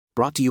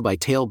Brought to you by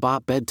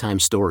Talebot Bedtime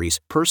Stories,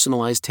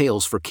 personalized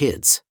tales for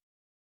kids.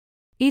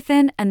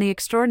 Ethan and the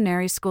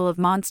Extraordinary School of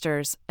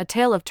Monsters, a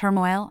tale of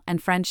turmoil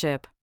and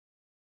friendship.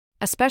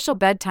 A special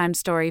bedtime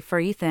story for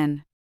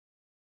Ethan.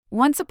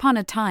 Once upon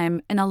a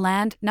time, in a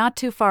land not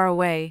too far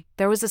away,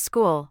 there was a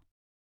school.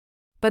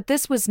 But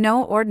this was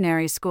no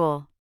ordinary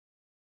school.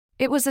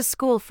 It was a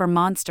school for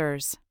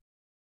monsters.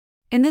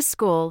 In this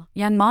school,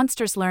 young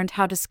monsters learned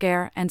how to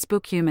scare and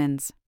spook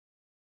humans.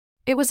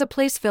 It was a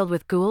place filled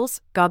with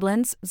ghouls,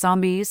 goblins,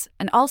 zombies,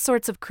 and all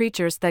sorts of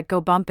creatures that go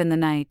bump in the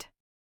night.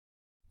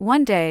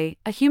 One day,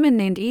 a human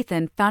named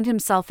Ethan found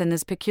himself in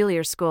this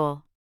peculiar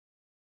school.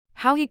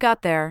 How he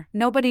got there,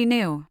 nobody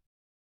knew.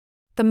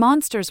 The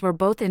monsters were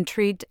both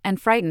intrigued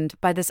and frightened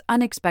by this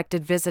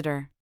unexpected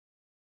visitor.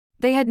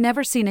 They had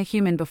never seen a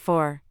human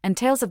before, and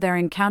tales of their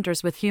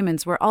encounters with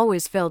humans were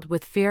always filled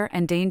with fear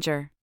and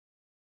danger.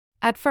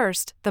 At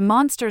first, the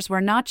monsters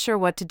were not sure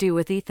what to do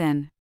with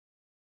Ethan.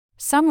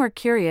 Some were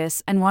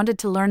curious and wanted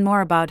to learn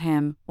more about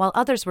him, while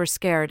others were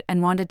scared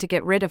and wanted to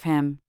get rid of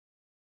him.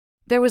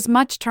 There was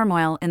much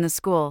turmoil in the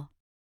school.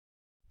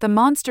 The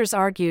monsters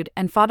argued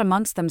and fought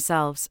amongst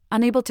themselves,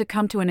 unable to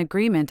come to an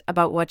agreement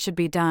about what should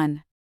be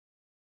done.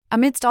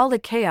 Amidst all the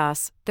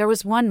chaos, there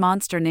was one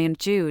monster named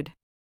Jude.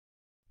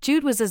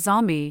 Jude was a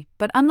zombie,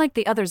 but unlike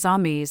the other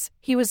zombies,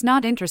 he was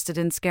not interested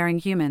in scaring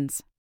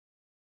humans.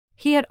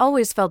 He had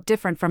always felt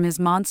different from his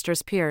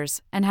monstrous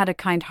peers and had a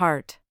kind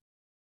heart.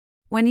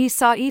 When he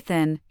saw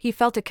Ethan, he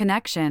felt a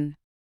connection.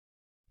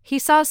 He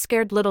saw a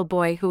scared little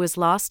boy who was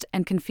lost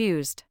and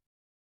confused.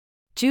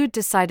 Jude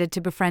decided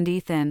to befriend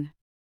Ethan.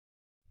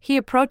 He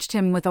approached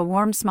him with a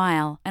warm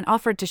smile and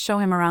offered to show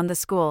him around the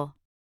school.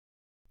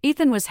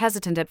 Ethan was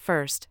hesitant at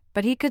first,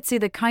 but he could see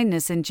the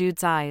kindness in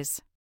Jude's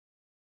eyes.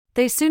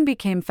 They soon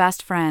became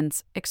fast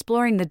friends,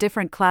 exploring the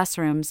different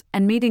classrooms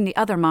and meeting the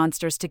other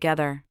monsters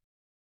together.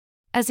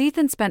 As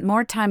Ethan spent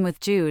more time with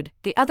Jude,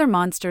 the other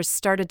monsters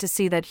started to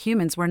see that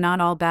humans were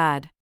not all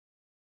bad.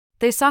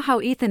 They saw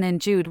how Ethan and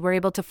Jude were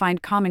able to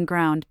find common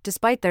ground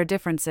despite their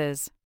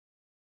differences.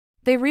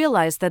 They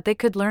realized that they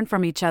could learn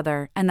from each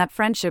other and that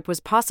friendship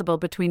was possible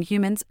between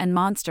humans and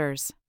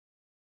monsters.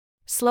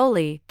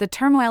 Slowly, the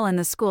turmoil in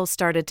the school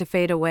started to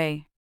fade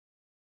away.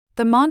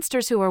 The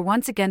monsters who were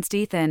once against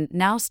Ethan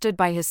now stood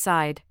by his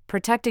side,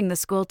 protecting the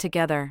school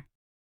together.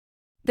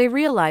 They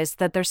realized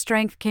that their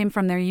strength came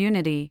from their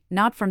unity,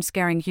 not from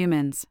scaring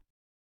humans.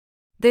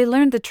 They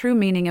learned the true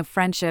meaning of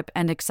friendship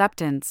and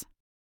acceptance.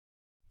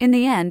 In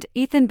the end,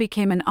 Ethan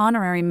became an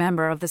honorary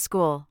member of the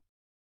school.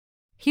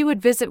 He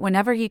would visit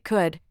whenever he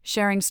could,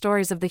 sharing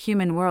stories of the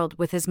human world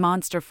with his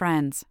monster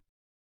friends.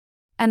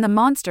 And the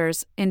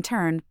monsters, in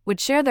turn, would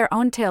share their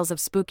own tales of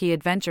spooky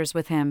adventures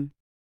with him.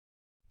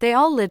 They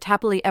all lived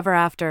happily ever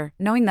after,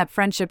 knowing that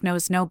friendship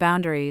knows no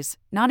boundaries,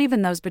 not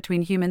even those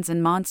between humans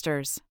and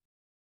monsters.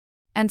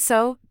 And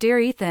so, dear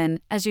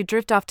Ethan, as you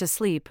drift off to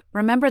sleep,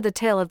 remember the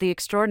tale of the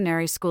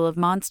Extraordinary School of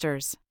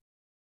Monsters.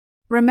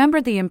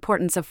 Remember the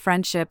importance of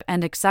friendship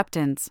and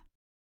acceptance.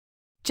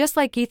 Just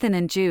like Ethan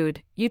and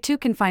Jude, you too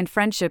can find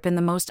friendship in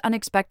the most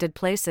unexpected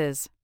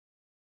places.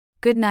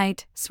 Good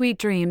night, sweet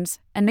dreams,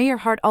 and may your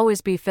heart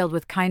always be filled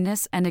with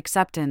kindness and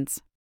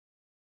acceptance.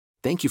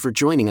 Thank you for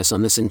joining us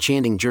on this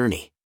enchanting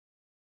journey.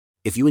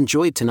 If you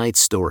enjoyed tonight's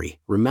story,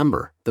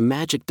 remember, the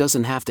magic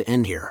doesn't have to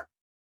end here.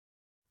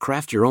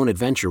 Craft your own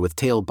adventure with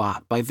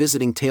Talebot by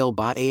visiting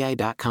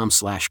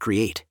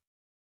talebotai.com/create.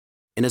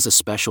 And as a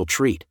special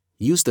treat,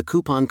 use the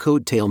coupon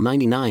code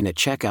TALE99 at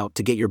checkout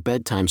to get your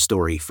bedtime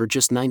story for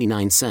just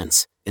 99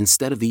 cents,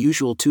 instead of the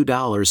usual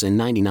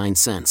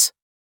 $2.99.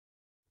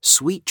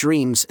 Sweet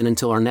dreams, and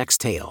until our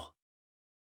next tale.